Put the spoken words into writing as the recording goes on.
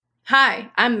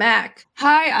Hi, I'm Mac.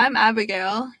 Hi, I'm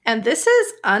Abigail. And this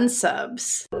is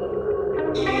Unsubs.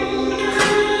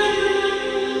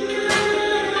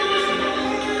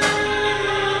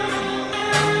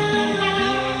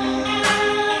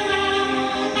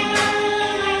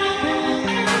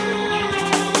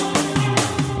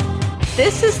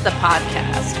 This is the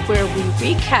podcast where we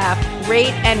recap,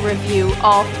 rate, and review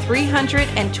all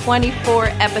 324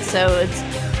 episodes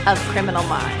of Criminal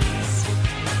Minds.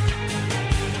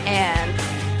 And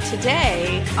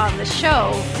today on the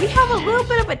show, we have a little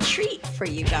bit of a treat for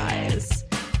you guys.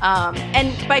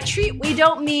 And by treat, we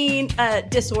don't mean a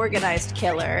disorganized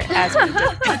killer, as we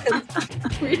discussed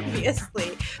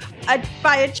previously.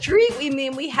 By a treat, we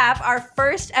mean we have our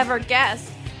first ever guest.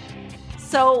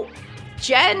 So,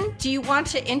 Jen, do you want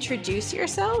to introduce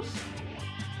yourself?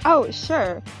 Oh,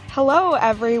 sure. Hello,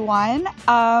 everyone.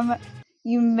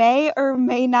 You may or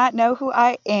may not know who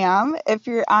I am if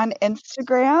you're on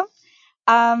Instagram.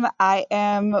 I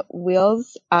am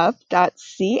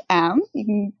wheelsup.cm. You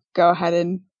can go ahead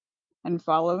and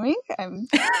follow me. I'm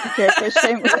here for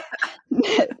shameless,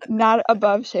 not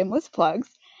above shameless plugs.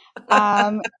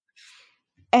 And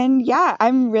yeah,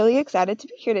 I'm really excited to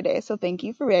be here today. So thank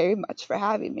you very much for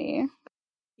having me.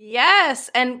 Yes,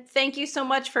 and thank you so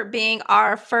much for being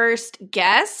our first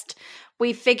guest.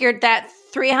 We figured that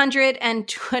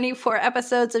 324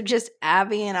 episodes of just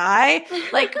Abby and I,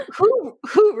 like, who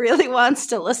really wants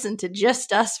to listen to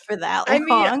just us for that long?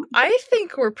 I mean, I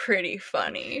think we're pretty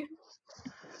funny.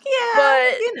 Yeah,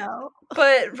 but, you know.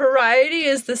 But variety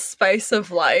is the spice of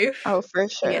life. Oh, for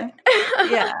sure.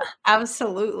 Yeah,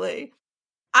 absolutely.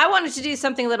 I wanted to do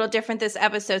something a little different this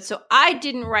episode, so I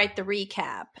didn't write the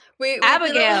recap. Wait,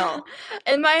 Abigail.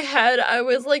 In my head, I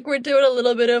was like, we're doing a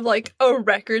little bit of like a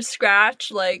record scratch,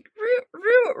 like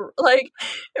reverse. Like,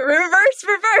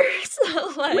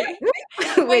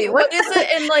 wait, what is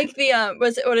it in like the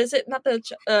what is it? Not the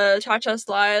cha-cha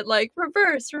slide, like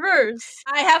reverse.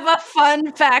 I have a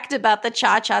fun fact about the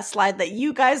cha-cha slide that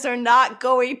you guys are not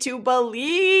going to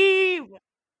believe.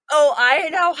 Oh, I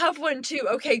now have one too.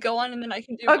 Okay, go on and then I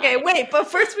can do Okay, mine. wait, but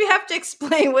first we have to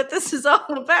explain what this is all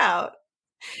about.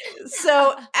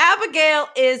 So Abigail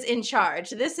is in charge.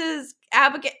 This is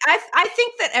Abigail. I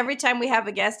think that every time we have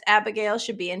a guest, Abigail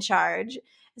should be in charge.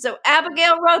 So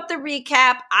Abigail wrote the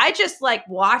recap. I just like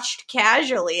watched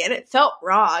casually and it felt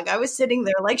wrong. I was sitting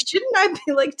there like, shouldn't I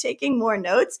be like taking more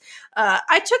notes?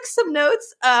 I took some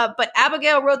notes, but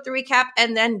Abigail wrote the recap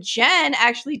and then Jen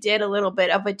actually did a little bit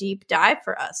of a deep dive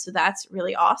for us. So that's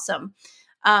really awesome.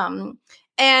 And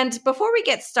before we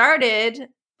get started,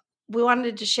 we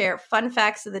wanted to share fun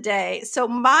facts of the day. So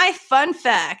my fun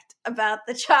fact about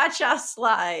the cha-cha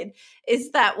slide is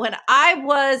that when I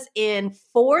was in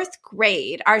 4th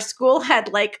grade, our school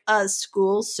had like a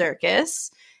school circus,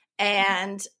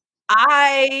 and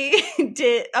I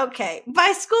did, okay,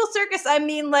 by school circus, I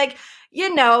mean like,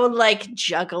 you know, like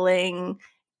juggling,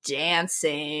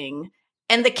 dancing,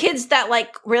 and the kids that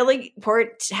like really were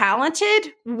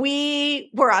talented,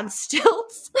 we were on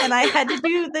stilts and I had to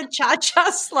do the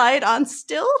cha-cha slide on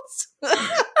stilts.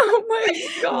 Oh my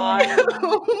god.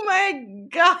 Oh my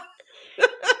god.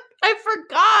 I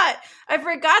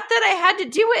forgot that I had to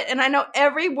do it and I know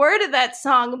every word of that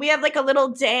song. We had like a little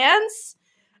dance.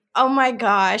 Oh my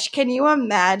gosh. Can you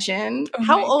imagine?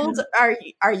 How old are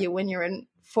you when you're in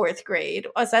 4th grade?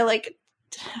 Was I like,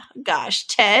 gosh,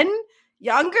 10?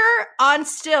 Younger on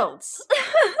stilts,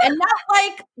 and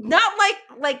not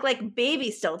like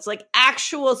baby stilts, like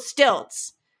actual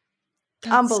stilts.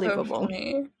 That's unbelievable. So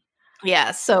funny. Yeah,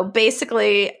 so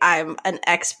basically I'm an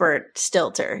expert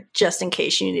stilter, just in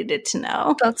case you needed to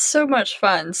know. That's so much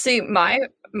fun. See, my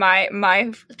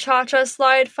cha-cha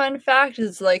slide fun fact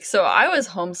is like, so I was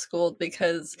homeschooled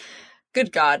because,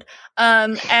 good God,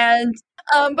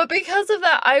 but because of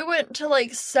that, I went to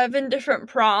like 7 different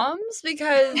proms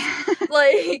because,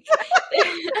 like,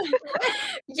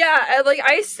 yeah, and like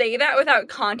I say that without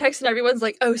context, and everyone's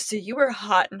like, "Oh, so you were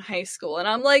hot in high school?" And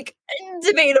I'm like,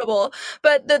 debatable.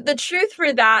 But the truth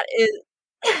for that is.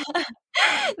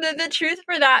 The truth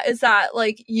for that is that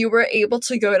like you were able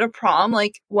to go to prom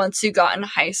like once you got in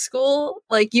high school,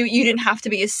 like you didn't have to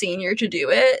be a senior to do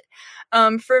it.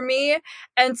 For me.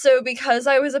 And so because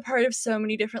I was a part of so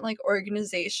many different like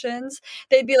organizations,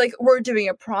 they'd be like, we're doing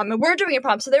a prom.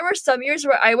 So there were some years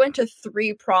where I went to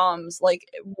 3 proms like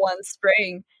one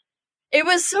spring. It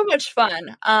was so much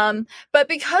fun. But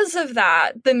because of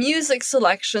that, the music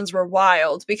selections were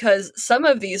wild because some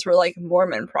of these were like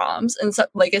Mormon proms and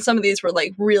some of these were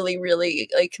like really, really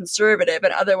like conservative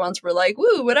and other ones were like,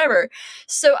 woo, whatever.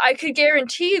 So I could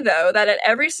guarantee though that at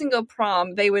every single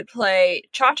prom they would play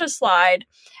Cha-Cha Slide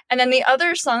And then the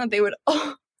other song that they would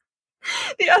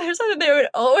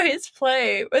always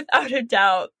play, without a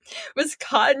doubt, was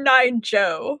Cotton Eye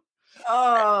Joe.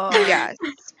 Oh, Yes.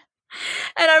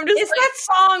 And I'm just is that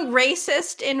song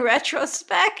racist in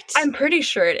retrospect? I'm pretty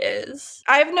sure it is.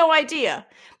 I have no idea,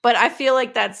 but I feel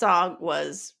like that song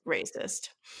was racist.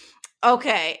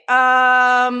 Okay,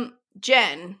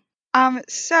 Jen.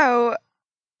 So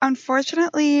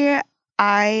unfortunately,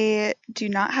 I do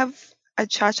not have a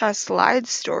Cha-Cha Slide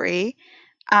story.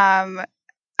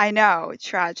 I know,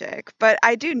 tragic, but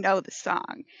I do know the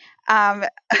song.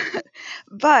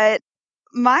 But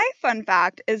my fun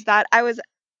fact is that I was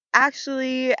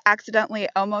actually accidentally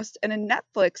almost in a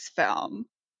Netflix film.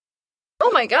 Oh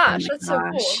my gosh, that's so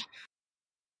cool.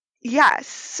 Yes.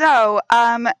 So,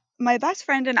 my best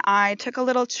friend and I took a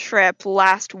little trip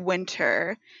last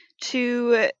winter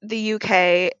to the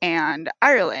UK and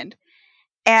Ireland.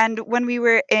 And when we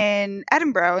were in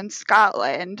Edinburgh in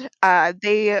Scotland,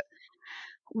 they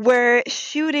were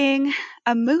shooting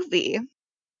a movie,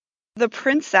 The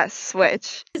Princess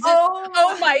Switch.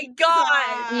 Oh my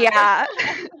god. Yeah.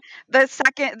 the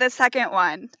second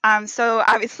one. So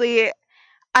obviously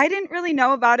I didn't really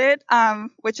know about it,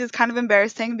 which is kind of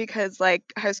embarrassing because like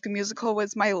High School Musical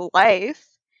was my life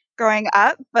growing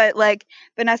up, but like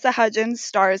Vanessa Hudgens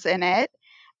stars in it.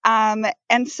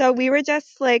 And so we were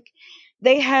just like,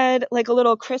 they had like a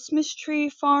little Christmas tree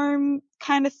farm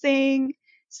kind of thing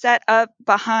set up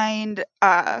behind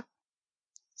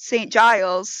St.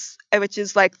 Giles, which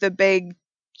is like the big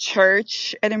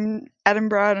church in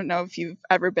Edinburgh. I don't know if you've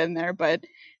ever been there, but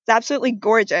it's absolutely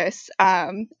gorgeous.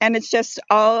 And it's just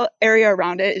all area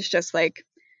around it is just like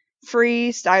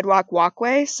free sidewalk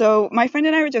walkway. So my friend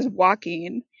and I were just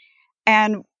walking,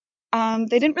 and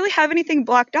they didn't really have anything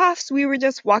blocked off, so we were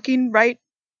just walking right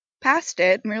past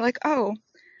it, and we were like, oh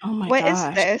my what gosh.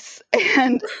 is this?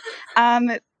 And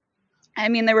I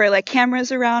mean, there were like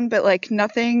cameras around, but like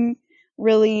nothing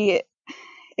really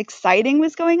exciting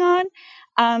was going on.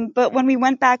 But when we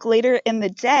went back later in the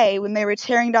day, when they were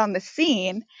tearing down the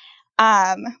scene,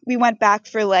 we went back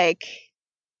for like,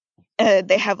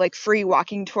 they have like free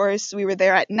walking tours. So we were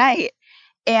there at night,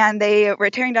 and they were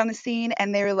tearing down the scene,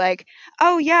 and they were like,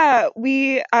 oh yeah,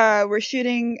 we were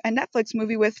shooting a Netflix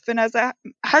movie with Vanessa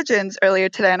Hudgens earlier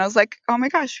today. And I was like, oh my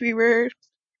gosh, we were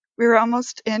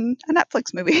almost in a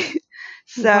Netflix movie.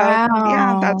 So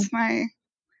yeah, that's my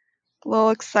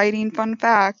little exciting fun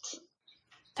fact.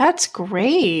 That's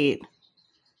great.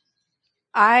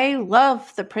 I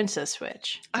love The Princess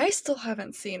Switch. I still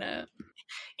haven't seen it.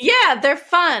 Yeah, they're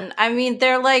fun. I mean,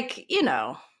 they're like, you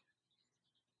know,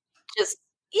 just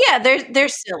yeah, they're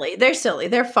silly. They're silly.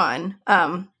 They're fun.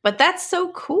 But that's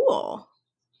so cool.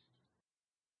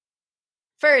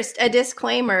 First, a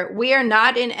disclaimer. We are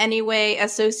not in any way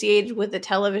associated with the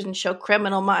television show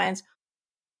Criminal Minds.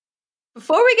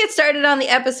 Before we get started on the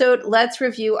episode, let's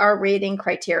review our rating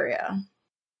criteria.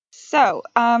 So,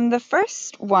 the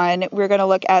first one, we're going to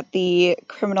look at the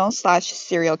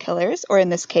criminal/serial killers, or in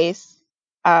this case,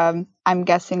 I'm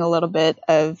guessing a little bit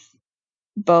of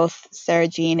both Sarah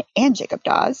Jean and Jacob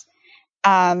Dawes.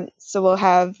 So we'll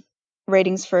have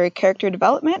ratings for character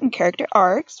development and character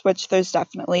arcs, which there's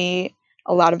definitely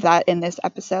a lot of that in this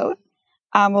episode.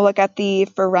 We'll look at the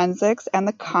forensics and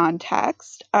the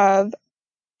context of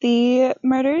the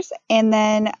murders, and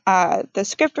then the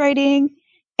script writing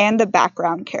and the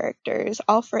background characters,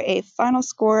 all for a final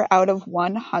score out of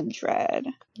 100.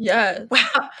 Yes.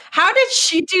 Wow. How did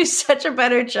she do such a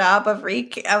better job of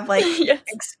Yes.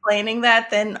 explaining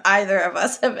that than either of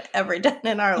us have ever done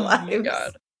in our lives? Oh my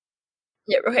God.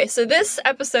 Yeah, okay, so this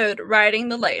episode, Riding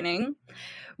the Lightning,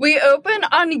 we open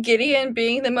on Gideon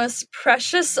being the most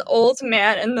precious old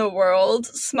man in the world,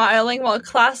 smiling while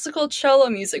classical cello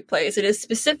music plays. It is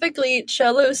specifically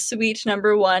Cello Suite No.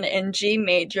 1 in G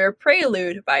Major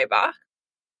Prelude by Bach.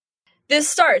 This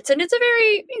starts, and it's a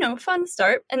very, fun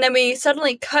start. And then we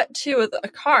suddenly cut to a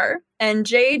car, and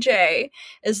JJ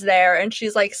is there, and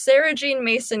she's like, Sarah Jean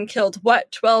Mason killed,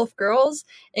 12 girls?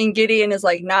 And Gideon is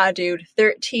like, nah, dude,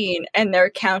 13. And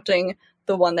they're counting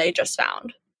the one they just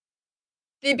found.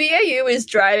 The BAU is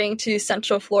driving to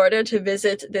Central Florida to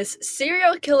visit this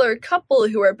serial killer couple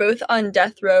who are both on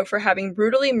death row for having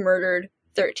brutally murdered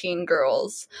 13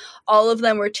 girls. All of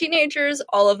them were teenagers.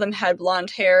 All of them had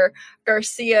blonde hair.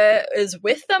 Garcia is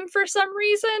with them for some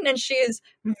reason, and she is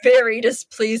very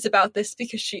displeased about this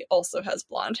because she also has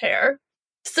blonde hair.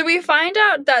 So we find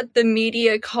out that the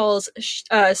media calls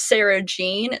Sarah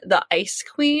Jean the Ice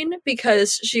Queen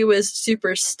because she was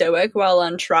super stoic while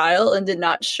on trial and did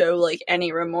not show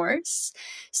any remorse.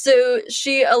 So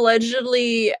she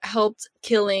allegedly helped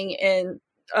killing in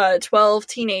 12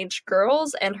 teenage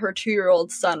girls and her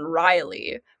 2-year-old son,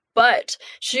 Riley. But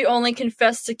she only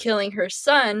confessed to killing her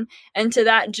son, and to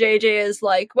that JJ is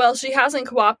like, well, she hasn't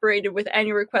cooperated with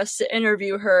any requests to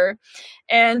interview her.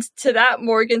 And to that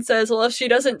Morgan says, well, if she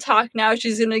doesn't talk now,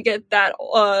 she's gonna get that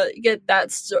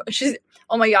she's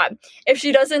oh my god, if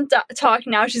she doesn't talk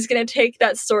now, she's gonna take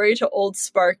that story to old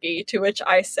Sparky, to which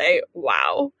I say,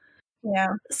 wow.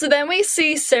 Yeah. So then we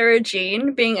see Sarah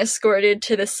Jean being escorted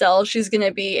to the cell she's going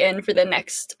to be in for the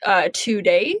next 2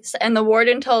 days, and the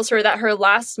warden tells her that her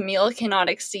last meal cannot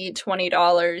exceed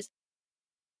 $20.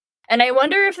 And I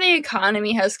wonder if the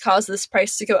economy has caused this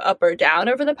price to go up or down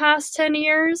over the past 10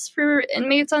 years for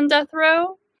inmates on death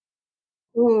row.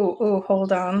 Ooh,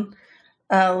 hold on.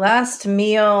 Last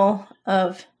meal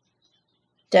of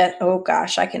death. Oh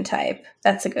gosh, I can type.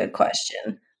 That's a good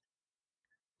question.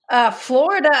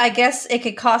 Florida, I guess it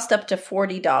could cost up to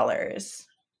 $40.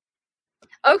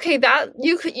 Okay, that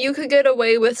you could get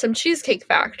away with some Cheesecake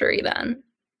Factory then.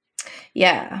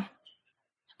 Yeah,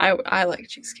 I like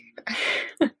Cheesecake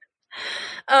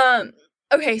Factory.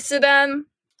 Okay, so then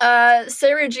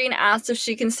Sarah Jean asks if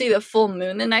she can see the full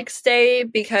moon the next day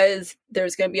because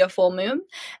there's going to be a full moon,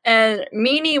 and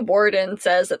Meanie Warden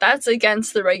says that that's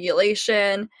against the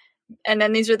regulation. And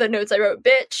then these are the notes I wrote.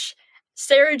 Bitch,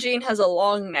 Sarah Jean has a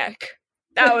long neck.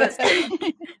 That was...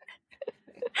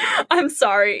 I'm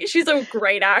sorry. She's a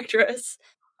great actress.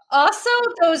 Also,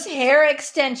 those hair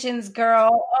extensions,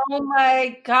 girl. Oh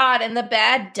my god. And the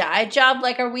bad dye job.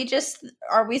 Like, are we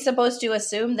supposed to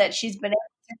assume that she's been able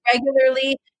to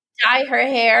regularly dye her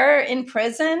hair in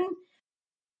prison?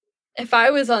 If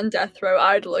I was on death row,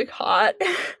 I'd look hot.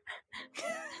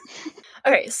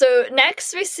 Okay, so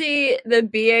next we see the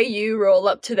BAU roll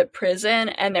up to the prison,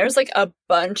 and there's like a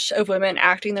bunch of women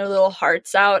acting their little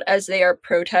hearts out as they are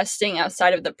protesting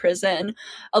outside of the prison.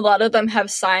 A lot of them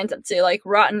have signs that say like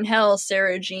 "Rotten Hell,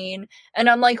 Sarah Jean," and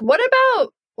I'm like, what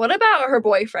about her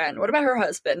boyfriend? What about her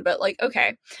husband? But like,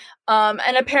 okay.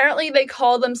 And apparently they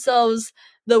call themselves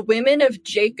the Women of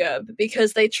Jacob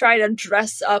because they try to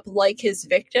dress up like his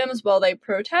victims while they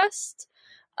protest.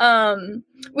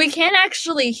 We can't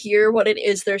actually hear what it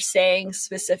is they're saying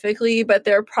specifically, but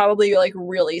they're probably like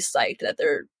really psyched that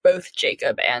they're both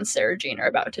Jacob and Sarah Jean are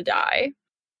about to die.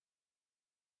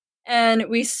 And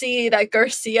we see that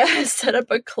Garcia has set up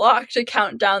a clock to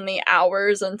count down the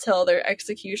hours until their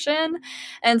execution.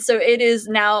 And so it is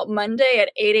now Monday at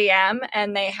 8 a.m.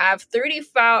 and they have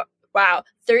 35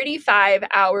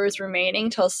 hours remaining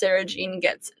till Sarah Jean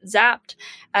gets zapped.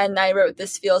 And I wrote,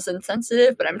 this feels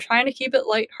insensitive, but I'm trying to keep it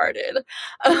lighthearted.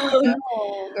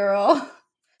 Oh, girl.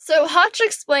 So Hutch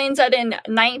explains that in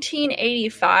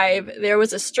 1985, there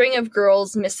was a string of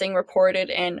girls missing reported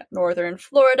in northern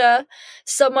Florida.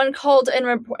 Someone called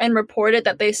and reported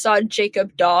that they saw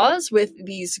Jacob Dawes with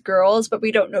these girls, but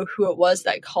we don't know who it was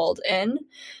that called in.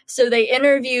 So they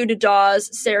interviewed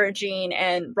Dawes, Sarah Jean,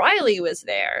 and Riley was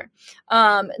there.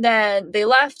 Then they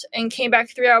left and came back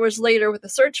 3 hours later with a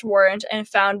search warrant and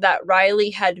found that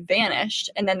Riley had vanished.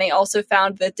 And then they also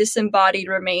found the disembodied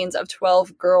remains of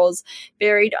 12 girls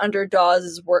buried under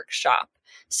Dawes' workshop.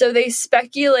 So they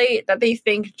speculate that they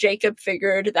think Jacob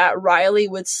figured that Riley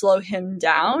would slow him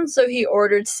down, so he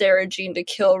ordered Sarah Jean to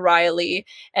kill Riley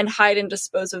and hide and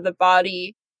dispose of the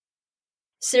body.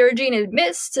 Sarah Jean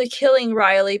admits to killing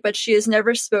Riley, but she has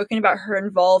never spoken about her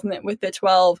involvement with the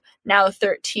 12, now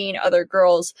 13 other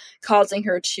girls, causing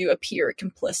her to appear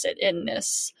complicit in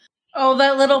this. Oh,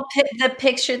 that little the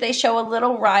picture they show of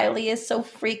little Riley is so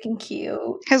freaking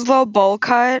cute. His little bowl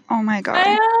cut. Oh my god.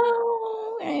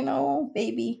 I know,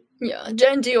 baby. Yeah.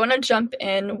 Jen, do you want to jump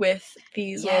in with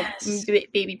these little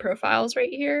baby profiles right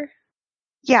here?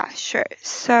 Yeah, sure.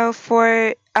 So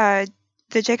for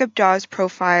the Jacob Dawes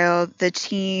profile, the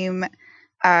team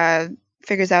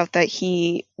figures out that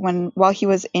while he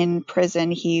was in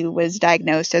prison, he was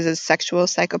diagnosed as a sexual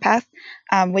psychopath,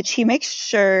 which he makes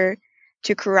sure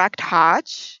to correct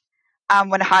Hotch.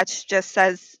 When Hotch just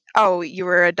says, "Oh, you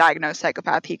were a diagnosed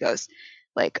psychopath," he goes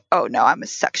like, "Oh no, I'm a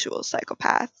sexual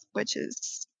psychopath," which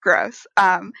is gross.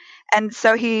 And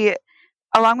so he,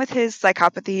 along with his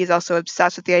psychopathy, he's also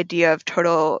obsessed with the idea of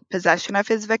total possession of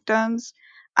his victims.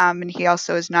 And he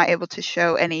also is not able to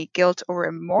show any guilt or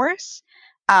remorse.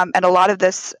 And a lot of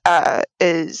this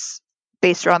is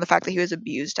based around the fact that he was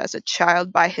abused as a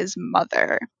child by his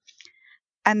mother.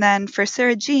 And then for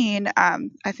Sarah Jean,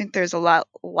 I think there's a lot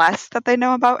less that they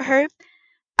know about her.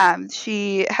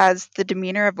 She has the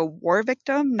demeanor of a war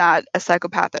victim, not a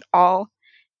psychopath at all.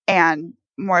 And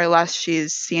more or less,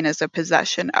 she's seen as a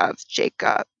possession of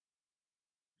Jacob.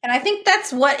 And I think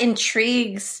that's what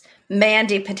intrigues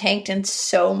Mandy Patinkin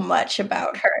so much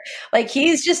about her. Like,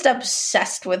 he's just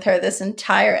obsessed with her this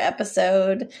entire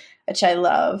episode, which I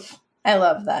love. I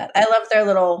love that. I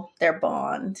love their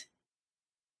bond.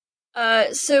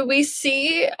 So we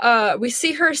see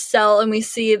her cell, and we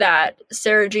see that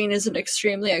Sarah Jean is an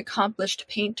extremely accomplished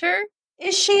painter.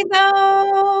 Is she,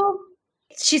 though?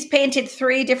 She's painted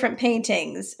 3 different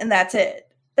paintings, and that's it.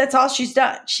 That's all she's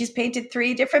done. She's painted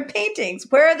 3 different paintings.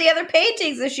 Where are the other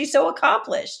paintings if she's so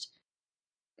accomplished?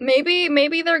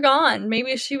 Maybe they're gone.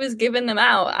 Maybe she was giving them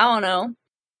out. I don't know.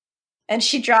 And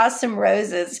she draws some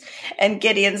roses, and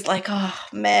Gideon's like, oh,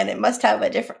 man, it must have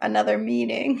another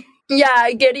meaning.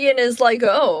 Yeah, Gideon is like,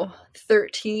 oh,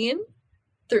 13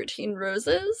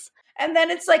 roses. And then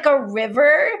it's like a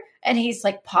river, and he's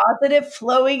like, positive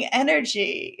flowing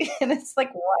energy. And it's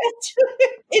like, what?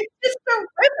 It's just a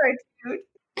river, dude.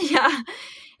 Yeah.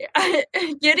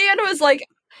 Gideon was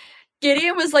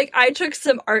like, I took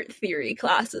some art theory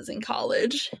classes in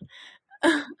college.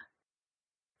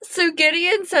 So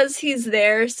Gideon says he's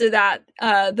there so that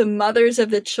the mothers of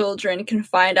the children can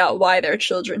find out why their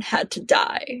children had to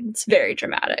die. It's very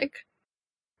dramatic.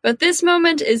 But this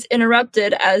moment is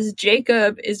interrupted as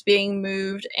Jacob is being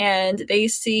moved, and they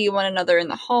see one another in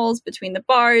the halls between the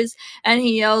bars, and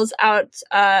he yells out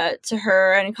to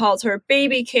her and calls her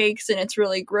baby cakes, and it's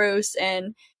really gross,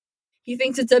 and he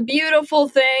thinks it's a beautiful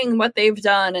thing what they've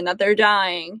done and that they're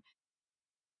dying.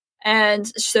 And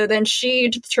so then she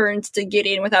turns to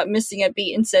Gideon without missing a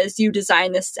beat and says, you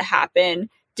designed this to happen.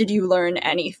 Did you learn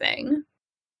anything?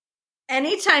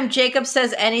 Anytime Jacob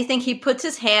says anything, he puts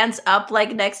his hands up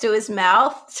like next to his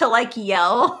mouth to like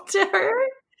yell to her.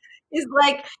 He's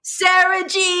like, Sarah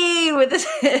Jean with his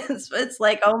hands. It's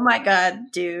like, oh my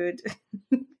God, dude.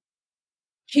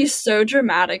 He's so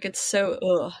dramatic. It's so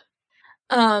ugh.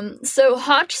 So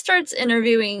Hotch starts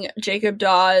interviewing Jacob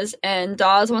Dawes, and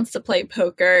Dawes wants to play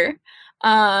poker.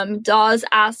 Dawes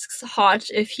asks Hotch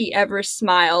if he ever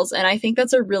smiles, and I think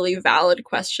that's a really valid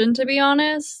question, to be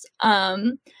honest.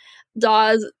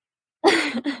 Dawes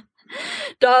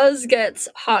gets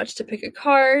Hotch to pick a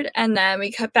card, and then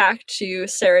we cut back to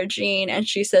Sarah Jean, and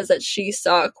she says that she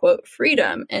saw, quote,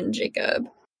 freedom in Jacob.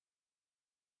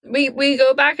 We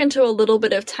go back into a little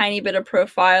bit of tiny bit of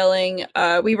profiling.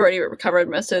 We've already covered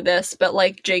most of this, but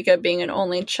like Jacob being an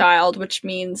only child, which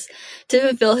means to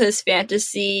fulfill his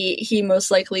fantasy, he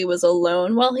most likely was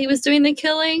alone while he was doing the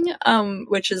killing,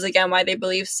 which is again why they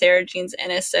believe Sarah Jean's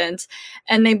innocent,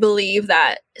 and they believe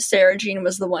that Sarah Jean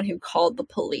was the one who called the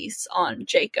police on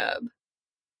Jacob.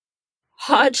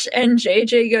 Hotch and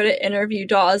JJ go to interview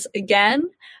Dawes again.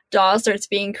 Dawes starts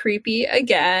being creepy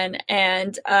again,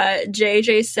 and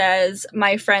JJ says,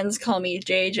 my friends call me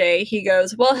JJ. He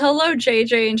goes, well, hello,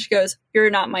 JJ, and she goes, you're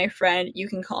not my friend, you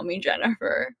can call me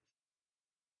Jennifer.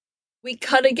 We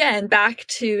cut again back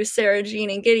to Sarah Jean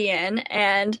and Gideon,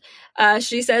 and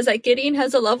she says that Gideon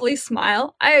has a lovely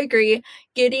smile. I agree.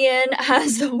 Gideon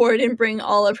has the warden bring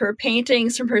all of her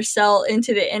paintings from her cell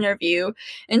into the interview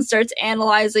and starts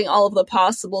analyzing all of the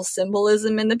possible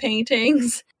symbolism in the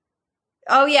paintings.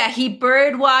 Oh, yeah, he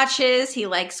bird watches. He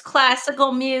likes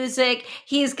classical music.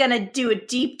 He's going to do a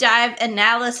deep dive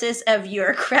analysis of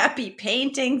your crappy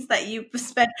paintings that you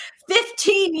spent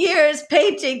 15 years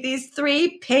painting these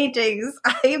 3 paintings.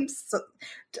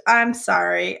 I'm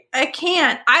sorry. I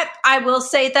can't. I will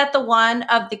say that the one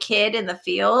of the kid in the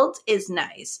field is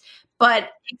nice.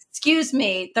 But excuse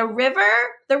me, the river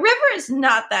is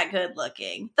not that good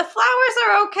looking. The flowers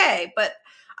are okay, but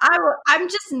I'm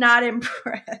just not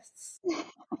impressed.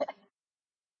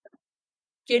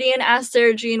 Gideon asks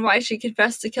Sarah Jean why she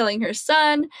confessed to killing her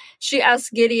son. She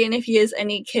asks Gideon if he has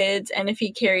any kids and if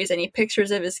he carries any pictures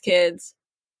of his kids.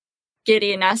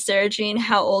 Gideon asks Sarah Jean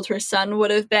how old her son would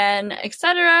have been,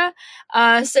 etc.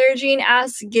 Sarah Jean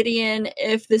asks Gideon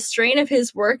if the strain of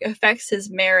his work affects his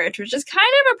marriage, which is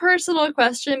kind of a personal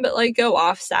question, but like, go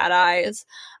off, sad eyes.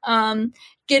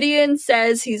 Gideon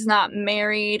says he's not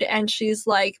married, and she's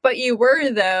like, but you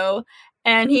were, though.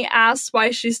 And he asks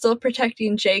why she's still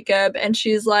protecting Jacob, and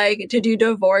she's like, did you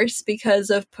divorce because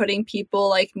of putting people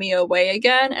like me away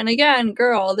again? And again,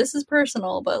 girl, this is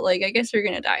personal, but like, I guess you're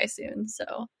gonna die soon,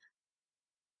 so.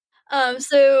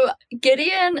 So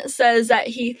Gideon says that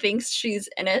he thinks she's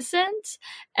innocent,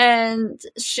 and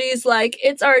she's like,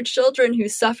 it's our children who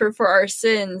suffer for our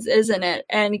sins, isn't it?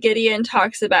 And Gideon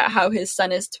talks about how his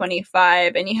son is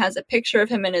 25, and he has a picture of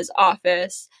him in his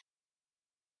office.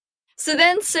 So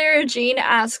then Sarah Jean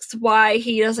asks why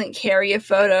he doesn't carry a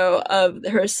photo of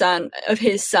his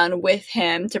son with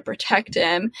him to protect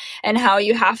him, and how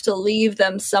you have to leave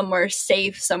them somewhere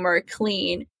safe, somewhere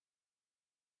clean.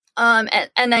 And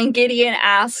then Gideon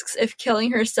asks if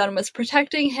killing her son was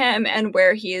protecting him and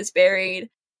where he is buried.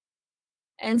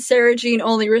 And Sarah Jean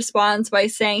only responds by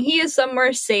saying he is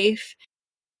somewhere safe.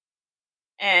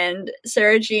 And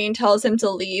Sarah Jean tells him to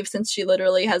leave since she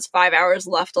literally has 5 hours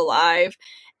left alive.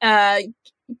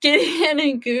 Gideon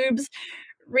and Goobs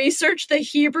research the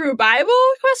Hebrew Bible,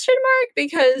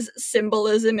 because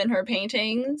symbolism in her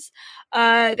paintings.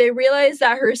 They realize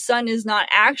that her son is not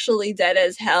actually dead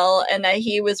as hell and that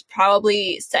he was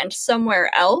probably sent somewhere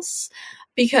else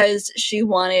because she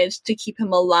wanted to keep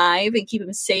him alive and keep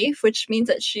him safe, which means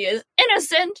that she is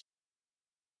innocent.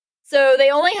 So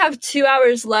they only have 2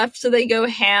 hours left, so they go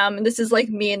ham. And this is like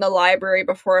me in the library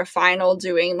before a final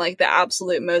doing like the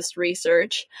absolute most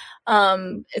research.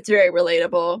 It's very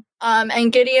relatable.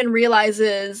 And Gideon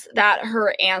realizes that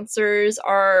her answers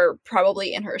are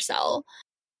probably in her cell.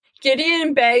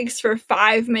 Gideon begs for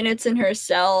 5 minutes in her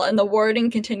cell, and the warden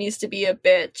continues to be a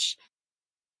bitch.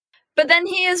 But then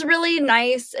he is really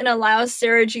nice and allows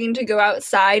Sarah Jean to go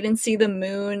outside and see the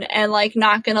moon. And, like,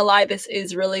 not gonna lie, this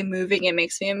is really moving. It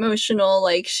makes me emotional.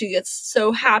 Like, she gets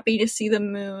so happy to see the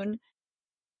moon.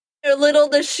 Little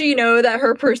does she know that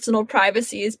her personal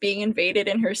privacy is being invaded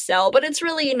in her cell. But it's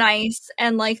really nice.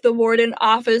 And, like, the warden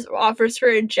offers her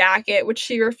a jacket, which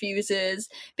she refuses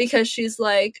because she's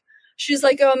like,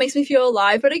 oh, it makes me feel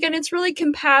alive. But again, it's really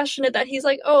compassionate that he's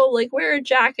like, oh, like, wear a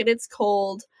jacket, it's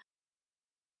cold.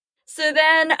 So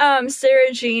then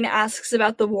Sarah Jean asks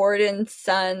about the warden's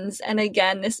sons, and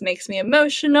again, this makes me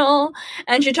emotional.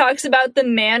 And she talks about the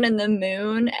man and the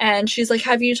moon, and she's like,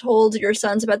 have you told your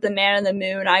sons about the man and the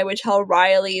moon? I would tell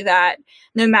Riley that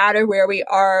no matter where we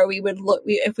are,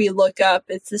 if we look up,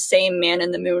 it's the same man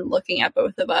and the moon looking at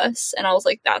both of us. And I was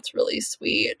like, that's really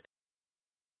sweet.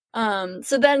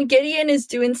 So then Gideon is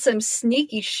doing some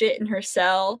sneaky shit in her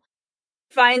cell.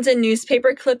 Finds a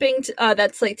newspaper clipping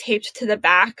that's like taped to the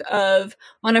back of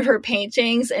one of her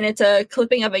paintings, and it's a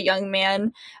clipping of a young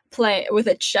man playing with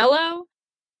a cello.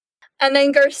 And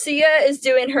then Garcia is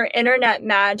doing her internet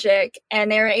magic, and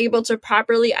they're able to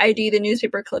properly ID the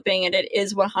newspaper clipping, and it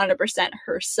is 100%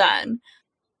 her son.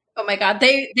 Oh my god,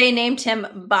 they named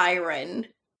him Byron.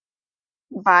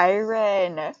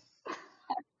 Byron!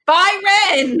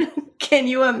 Can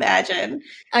you imagine?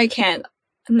 I can't.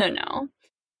 No.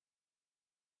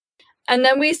 And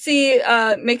then we see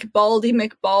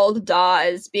McBald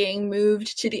Dawes being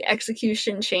moved to the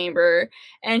execution chamber,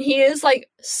 and he is like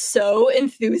so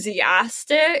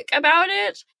enthusiastic about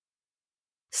it.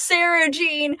 Sarah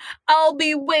Jean, I'll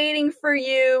be waiting for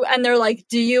you. And they're like,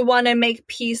 do you want to make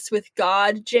peace with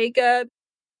God, Jacob?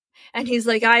 And he's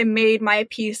like, I made my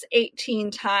peace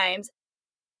 18 times.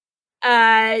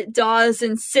 Dawes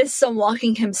insists on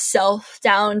walking himself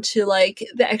down to like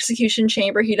the execution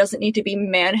chamber. He doesn't need to be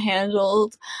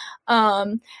manhandled.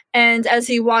 And as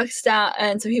he walks down,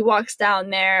 and so he walks down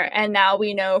there, and now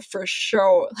we know for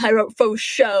sure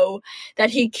that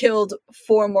he killed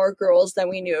 4 more girls than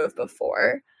we knew of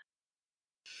before.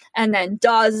 And then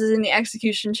Dawes is in the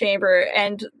execution chamber,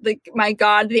 and my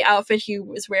god, the outfit he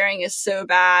was wearing is so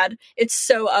bad. It's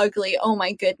so ugly. Oh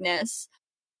my goodness.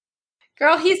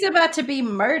 Girl, he's about to be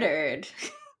murdered.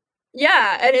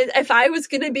 Yeah, and if I was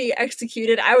going to be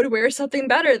executed, I would wear something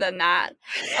better than that.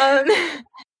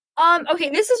 Okay,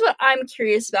 this is what I'm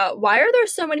curious about. Why are there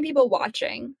so many people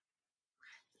watching?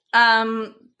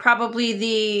 Probably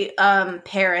the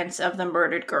parents of the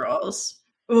murdered girls.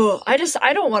 Ugh, I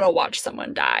don't want to watch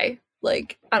someone die.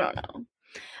 Like, I don't know.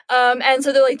 And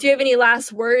so they're like, do you have any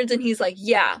last words? And he's like,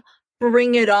 yeah,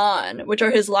 bring it on, which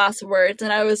are his last words.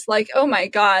 And I was like, oh my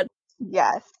god.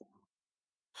 Yes.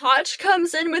 Hotch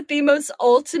comes in with the most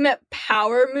ultimate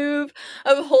power move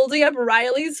of holding up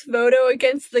Riley's photo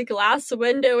against the glass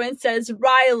window and says,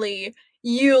 Riley,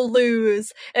 you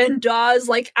lose. And Dawes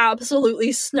like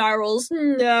absolutely snarls,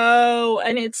 no.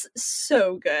 And it's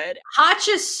so good. Hotch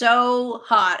is so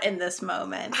hot in this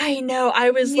moment. I know.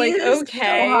 I was like,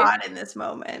 okay. So hot in this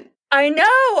moment. I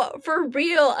know, for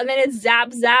real. And then it's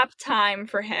zap time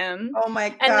for him. Oh my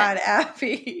god,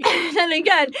 Abby. And then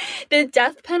again, the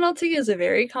death penalty is a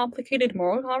very complicated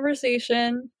moral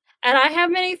conversation. And I have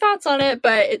many thoughts on it,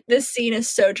 but this scene is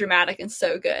so dramatic and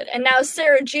so good. And now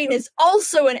Sarah Jean is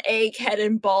also an egghead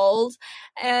and bald.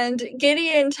 And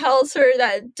Gideon tells her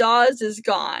that Dawes is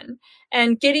gone.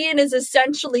 And Gideon is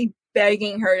essentially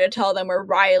begging her to tell them where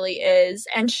Riley is.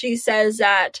 And she says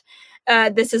that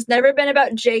this has never been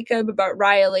about Jacob, about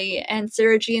Riley. And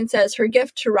Sarah Jean says her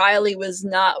gift to Riley was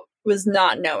not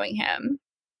knowing him.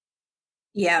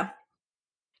 Yeah.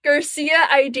 Garcia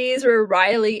IDs where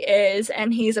Riley is,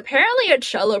 and he's apparently a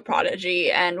cello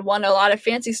prodigy and won a lot of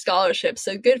fancy scholarships,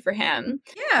 so good for him.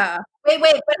 Yeah. Wait,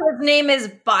 but his name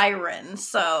is Byron,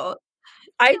 so...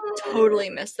 I totally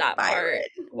missed that part.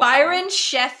 Wow. Byron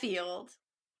Sheffield.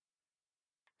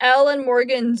 Elle and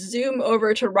Morgan zoom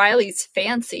over to Riley's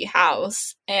fancy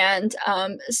house, and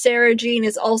Sarah Jean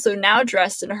is also now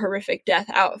dressed in a horrific death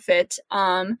outfit.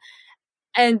 And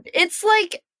it's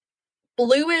like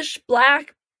bluish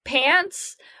black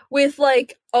pants with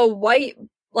like a white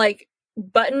like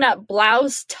button-up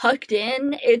blouse tucked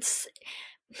in. It's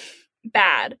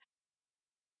bad.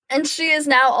 And she is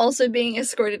now also being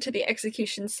escorted to the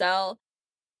execution cell.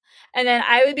 And then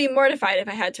I would be mortified if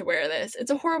I had to wear this. It's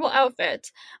a horrible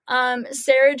outfit.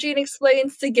 Sarah Jean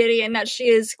explains to Gideon that she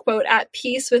is, quote, at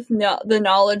peace with the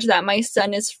knowledge that my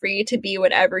son is free to be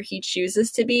whatever he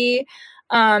chooses to be.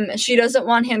 She doesn't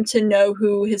want him to know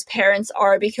who his parents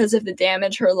are because of the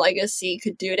damage her legacy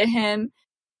could do to him.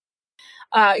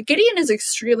 Gideon is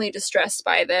extremely distressed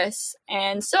by this,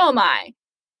 and so am I.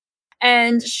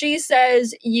 And she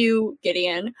says, you,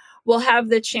 Gideon, will have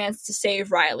the chance to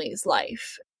save Riley's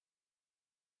life.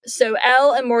 So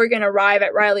Elle and Morgan arrive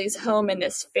at Riley's home in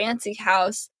this fancy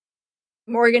house.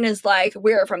 Morgan is like,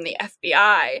 we're from the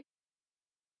FBI.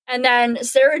 And then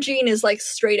Sarah Jean is like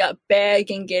straight up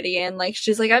begging Gideon. Like,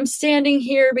 she's like, I'm standing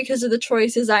here because of the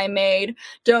choices I made.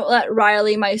 Don't let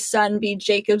Riley, my son, be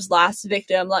Jacob's last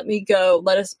victim. Let me go.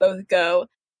 Let us both go.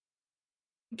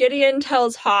 Gideon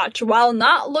tells Hotch, while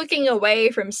not looking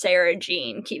away from Sarah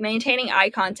Jean, keep maintaining eye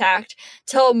contact,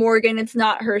 tell Morgan it's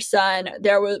not her son,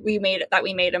 we made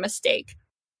a mistake.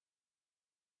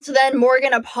 So then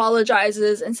Morgan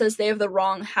apologizes and says they have the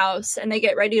wrong house, and they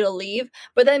get ready to leave,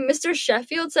 but then Mr.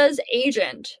 Sheffield says,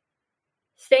 Agent,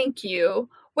 thank you,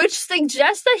 which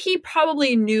suggests that he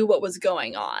probably knew what was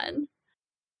going on.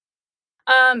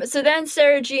 So then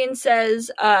Sarah Jean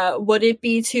says, would it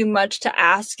be too much to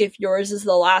ask if yours is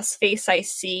the last face I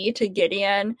see, to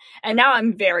Gideon? And now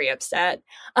I'm very upset.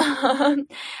 And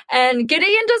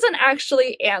Gideon doesn't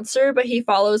actually answer, but he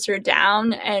follows her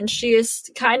down, and she is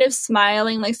kind of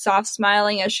smiling, like soft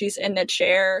smiling as she's in the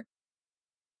chair.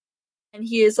 And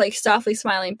he is like softly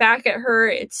smiling back at her.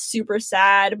 It's super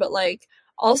sad, but like,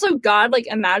 also, God, like,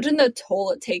 imagine the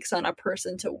toll it takes on a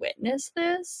person to witness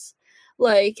this.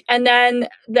 Like, and then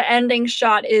the ending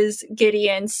shot is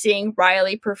Gideon seeing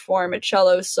Riley perform a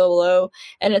cello solo,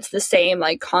 and it's the same,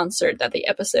 like, concert that the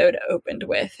episode opened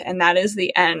with, and that is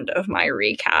the end of my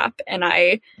recap, and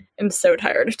I am so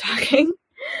tired of talking.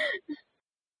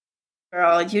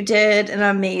 Girl, you did an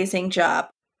amazing job.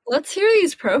 Let's hear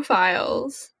these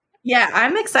profiles. Yeah,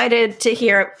 I'm excited to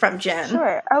hear it from Jen.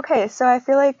 Sure. Okay, so I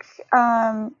feel like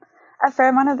a fair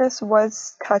amount of this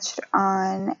was touched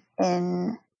on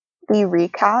in the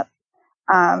recap,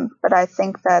 but I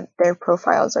think that their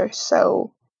profiles are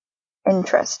so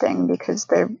interesting because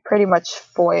they're pretty much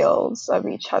foils of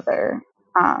each other.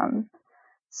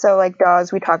 So like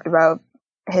Dawes, we talked about,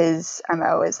 his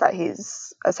MO is that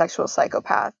he's a sexual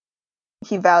psychopath.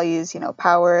 He values,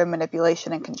 power,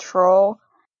 manipulation, and control.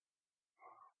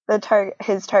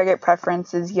 His target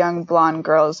preference is young blonde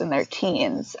girls in their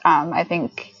teens. I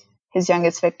think his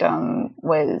youngest victim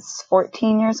was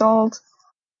 14 years old.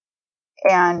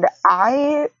 And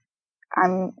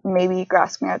I'm maybe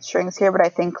grasping at strings here, but I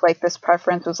think like this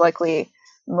preference was likely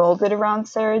molded around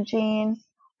Sarah Jean,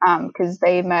 because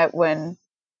they met when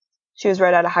she was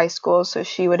right out of high school, so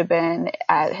she would have been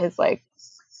at his like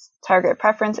target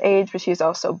preference age, but she's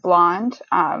also blonde.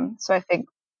 So I think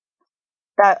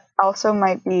that also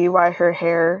might be why her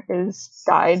hair is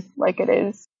dyed like it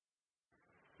is.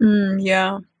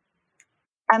 Yeah.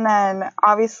 And then,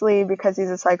 obviously, because he's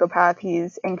a psychopath,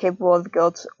 he's incapable of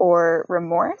guilt or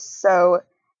remorse. So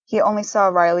he only saw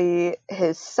Riley,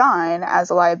 his son, as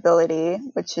a liability,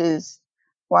 which is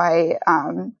why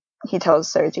he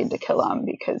tells Sarah Jean to kill him,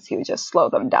 because he would just slow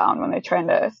them down when they're trying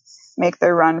to make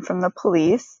their run from the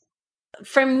police.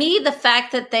 For me, the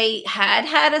fact that they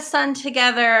had a son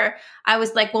together, I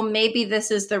was like, well, maybe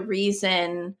this is the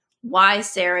reason why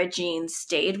Sarah Jean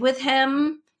stayed with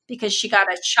him, because she got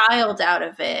a child out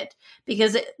of it.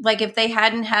 Because if they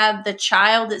hadn't had the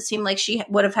child, it seemed like she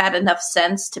would have had enough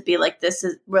sense to be like,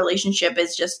 relationship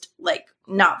is just like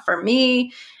not for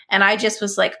me. And I just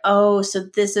was like, oh, so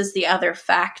this is the other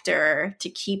factor to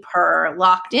keep her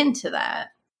locked into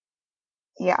that.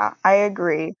 Yeah, I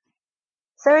agree.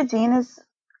 Sarah Jean is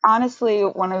honestly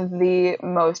one of the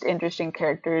most interesting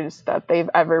characters that they've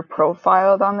ever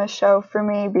profiled on this show for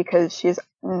me, because she's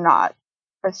not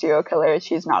a serial killer,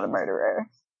 she's not a murderer,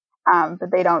 but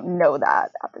they don't know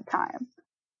that at the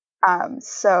time.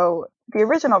 So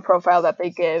original profile that they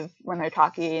give when they're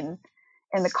talking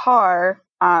in the car,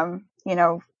 you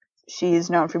know, she's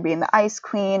known for being the Ice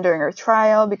Queen during her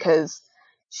trial because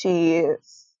she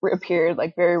appeared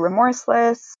like very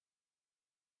remorseless.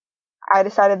 I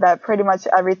decided that pretty much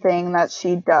everything that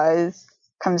she does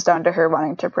comes down to her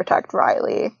wanting to protect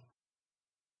Riley.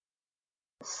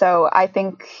 So I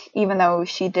think even though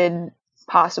she did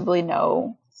possibly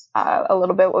know a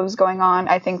little bit what was going on,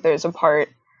 I think there's a part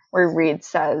where Reed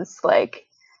says, like,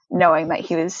 knowing that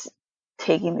he was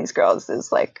taking these girls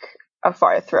is like a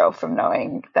far throw from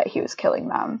knowing that he was killing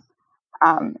them.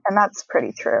 And that's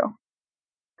pretty true.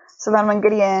 So then when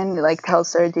Gideon like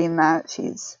tells Sarah Jean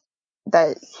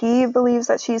that he believes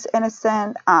that she's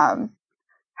innocent,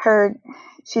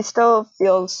 she still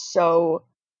feels so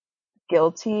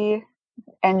guilty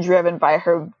and driven by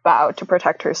her vow to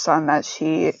protect her son that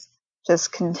she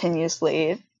just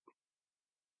continuously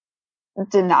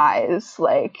denies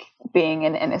like being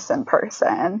an innocent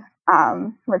person,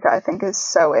 which I think is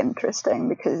so interesting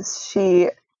because she,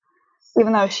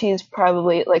 even though she's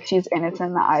probably like she's innocent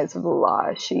in the eyes of the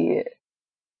law, she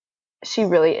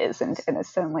really isn't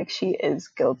innocent. Like she is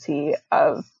guilty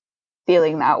of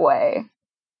feeling that way.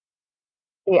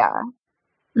 Yeah.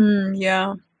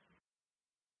 Yeah.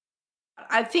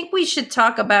 I think we should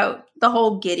talk about the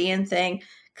whole Gideon thing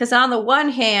because on the one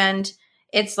hand,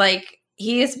 it's like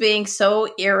he is being so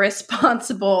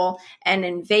irresponsible and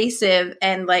invasive,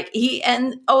 and like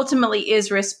and ultimately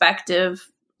is respective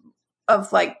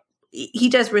of like he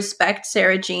does respect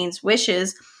Sarah Jean's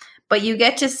wishes, but you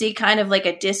get to see kind of like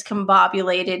a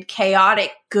discombobulated,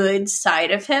 chaotic good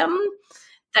side of him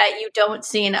that you don't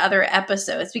see in other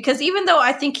episodes. Because even though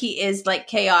I think he is like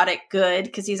chaotic good,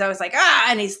 because he's always like,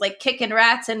 and he's like kicking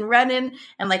rats and running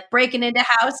and like breaking into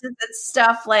houses and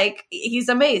stuff, like he's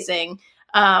amazing.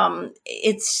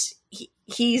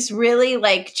 He's really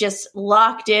like just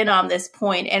locked in on this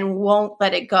point and won't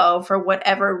let it go for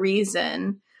whatever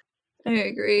reason. I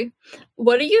agree.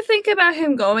 What do you think about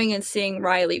him going and seeing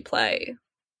Riley play?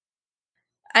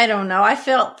 I don't know. I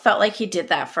felt like he did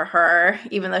that for her,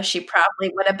 even though she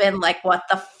probably would have been like, what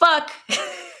the fuck?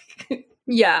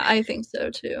 Yeah, I think so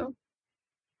too.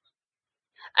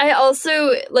 I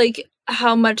also like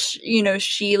how much, you know,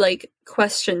 she like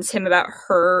questions him about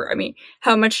her. I mean,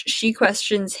 how much she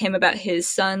questions him about his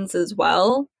sons as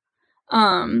well.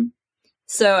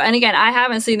 So, and again, I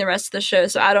haven't seen the rest of the show,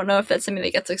 so I don't know if that's something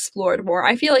that gets explored more.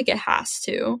 I feel like it has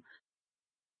to.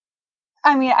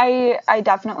 I mean, I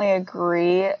definitely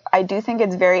agree. I do think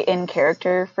it's very in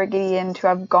character for Gideon to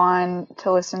have gone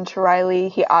to listen to Riley.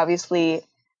 He obviously,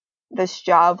 this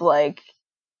job, like,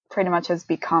 pretty much has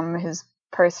become his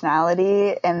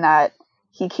personality in that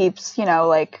he keeps, you know,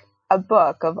 like, a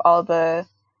book of all the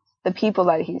people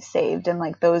that he's saved, and,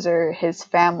 like, those are his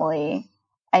family,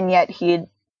 and yet he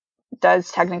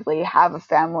does technically have a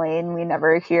family, and we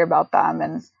never hear about them,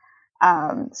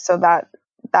 and so that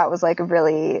was, like, a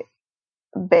really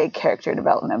big character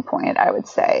development point, I would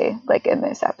say, like in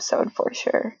this episode for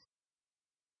sure.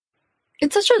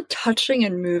 It's such a touching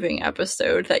and moving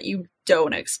episode that you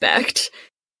don't expect.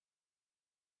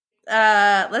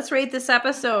 Let's rate this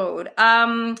episode.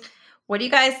 What do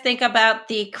you guys think about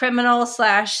the criminal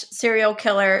 / serial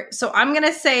killer? So I'm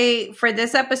gonna say for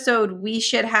this episode we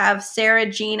should have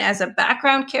Sarah Jean as a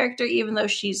background character, even though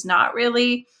she's not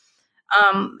really.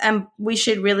 And we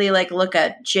should really like look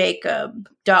at Jacob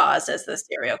Dawes as the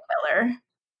serial killer.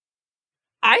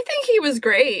 I think he was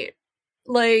great.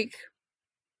 Like,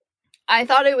 I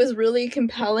thought it was really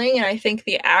compelling, and I think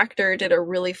the actor did a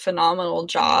really phenomenal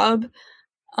job.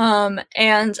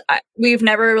 And we've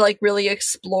never like really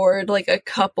explored like a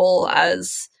couple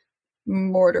as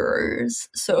murderers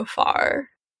so far.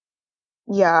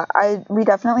 Yeah, we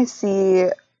definitely see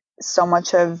so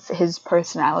much of his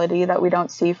personality that we don't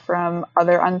see from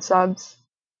other unsubs,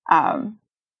 and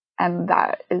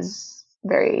that is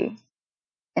very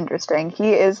interesting.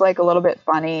 He is like a little bit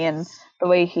funny, and the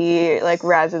way he like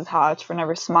razzes Hotch for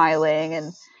never smiling,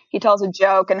 and he tells a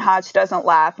joke and Hotch doesn't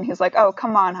laugh, and he's like, oh,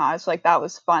 come on, Hotch, like that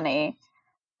was funny.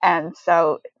 And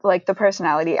so like the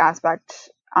personality aspect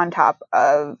on top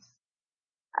of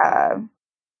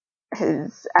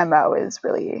his MO is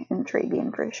really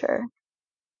intriguing for sure.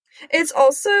 It's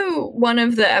also one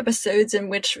of the episodes in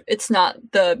which it's not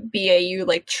the BAU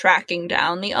like tracking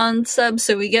down the unsub,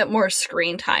 so we get more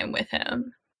screen time with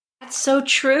him. That's so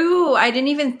true. I didn't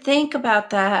even think about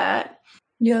that.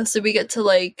 Yeah, so we get to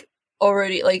like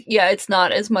already like, yeah, it's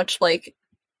not as much like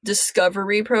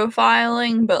discovery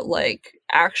profiling, but like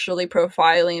actually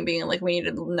profiling and being like, we need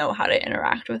to know how to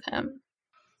interact with him.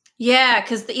 Yeah,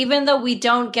 because even though we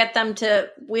don't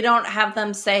have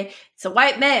them say it's a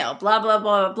white male, blah, blah,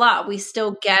 blah, blah, blah, we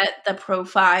still get the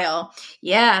profile.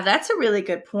 Yeah, that's a really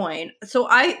good point. So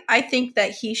I think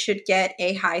that he should get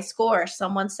a high score.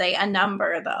 Someone say a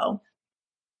number, though.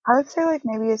 I would say like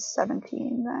maybe a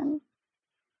 17 then.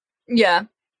 Yeah.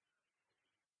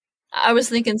 I was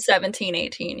thinking 17,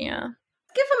 18, yeah.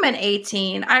 Give him an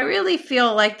 18. I really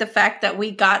feel like the fact that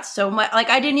we got so much, like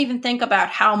I didn't even think about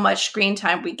how much screen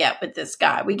time we get with this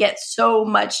guy. We get so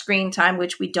much screen time,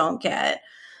 which we don't get.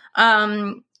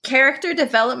 Character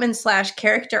development /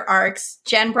 character arcs.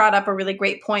 Jen brought up a really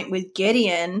great point with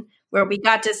Gideon, where we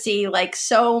got to see like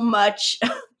so much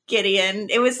Gideon.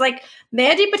 It was like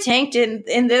Mandy Patinkin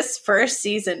in this first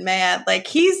season, man. Like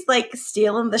he's like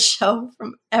stealing the show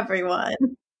from everyone.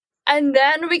 And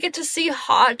then we get to see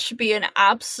Hotch be an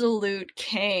absolute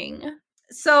king.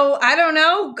 So I don't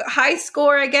know, high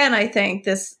score again. I think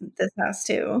this has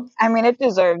to. I mean, it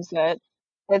deserves it.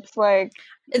 It's like,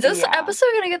 is this episode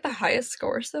gonna get the highest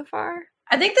score so far?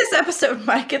 I think this episode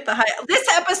might get the highest. This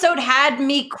episode had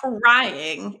me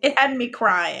crying. It had me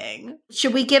crying.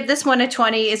 Should we give this one a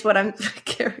 20? Is what I'm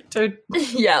character.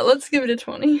 Yeah, let's give it a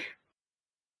 20.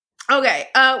 Okay.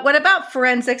 What about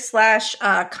forensic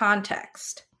 /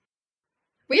 context?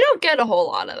 We don't get a whole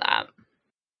lot of that.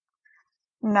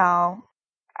 No.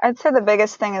 I'd say the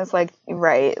biggest thing is like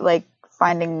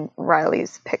finding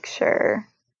Riley's picture.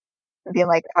 Being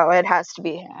like, oh, it has to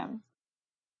be him.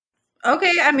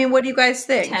 Okay, I mean, what do you guys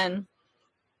think? 10.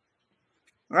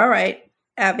 All right.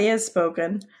 Abby has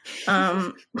spoken.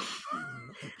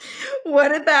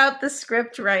 What about the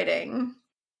script writing?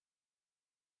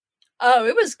 Oh,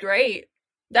 it was great.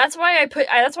 That's why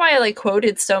I like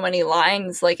quoted so many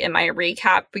lines like in my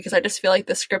recap, because I just feel like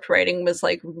the script writing was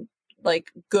like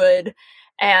good,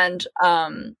 and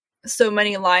so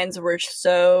many lines were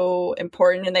so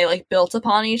important and they like built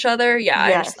upon each other. Yeah,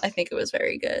 yes. I think it was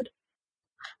very good.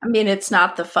 I mean, it's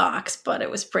not The Fox, but it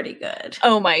was pretty good.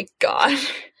 Oh my god.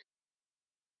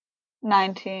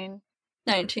 19.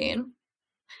 And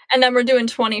then we're doing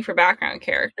 20 for background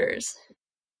characters.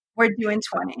 We're doing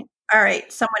 20. All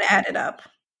right, someone add it up.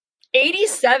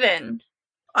 87.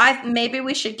 Maybe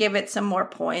we should give it some more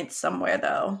points somewhere,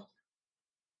 though.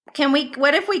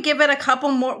 What if we give it a couple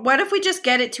more? What if we just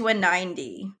get it to a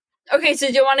 90? Okay, so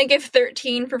do you want to give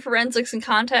 13 for forensics and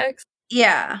context?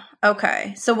 Yeah,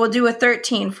 okay. So we'll do a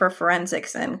 13 for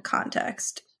forensics and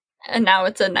context. And now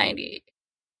it's a 90.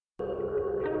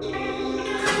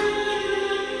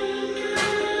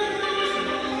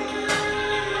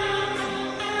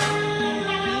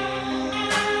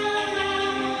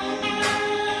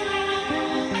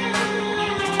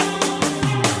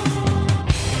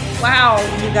 Wow,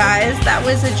 you guys, that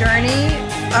was a journey.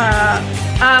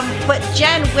 But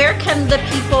Jen, where can the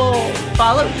people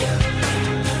follow you?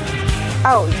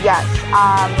 Oh, yes.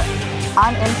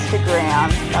 On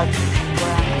Instagram, that's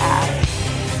where I'm at.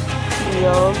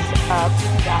 Wheelsup.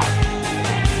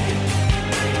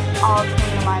 All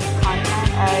Criminal Minds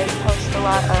content. I post a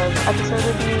lot of episode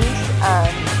reviews,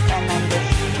 and then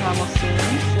just normal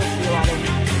scenes. You'll see a lot of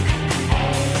memes.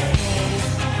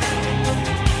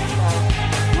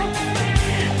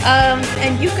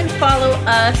 And you can follow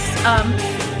us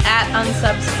at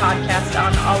Unsubs Podcast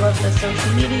on all of the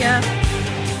social media.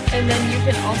 And then you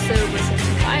can also listen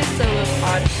to my solo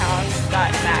podcast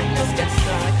that Matt has guested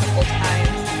on a couple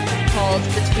times called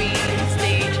Between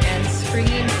Stage and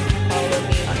Screen. You can follow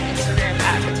me on Instagram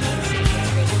at Between Stage and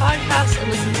Screen Podcast and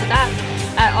listen to that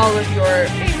at all of your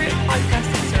favorite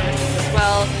podcasting services as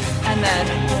well. And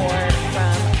then more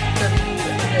from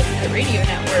the radio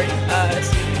network,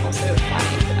 so you can also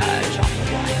find Shop the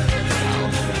Blind as well,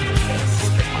 which is the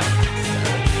sister podcast.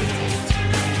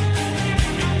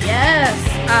 Yes.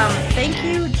 Thank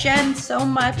you, Jen, so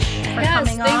much for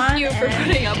coming on. Thank you for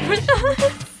putting up with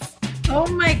us. Oh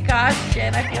my gosh,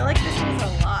 Jen, I feel like this was a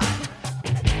lot.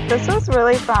 This was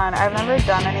really fun. I've never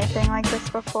done anything like this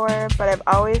before, but I've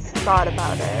always thought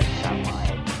about it. So I'm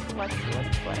like, let's do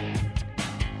it.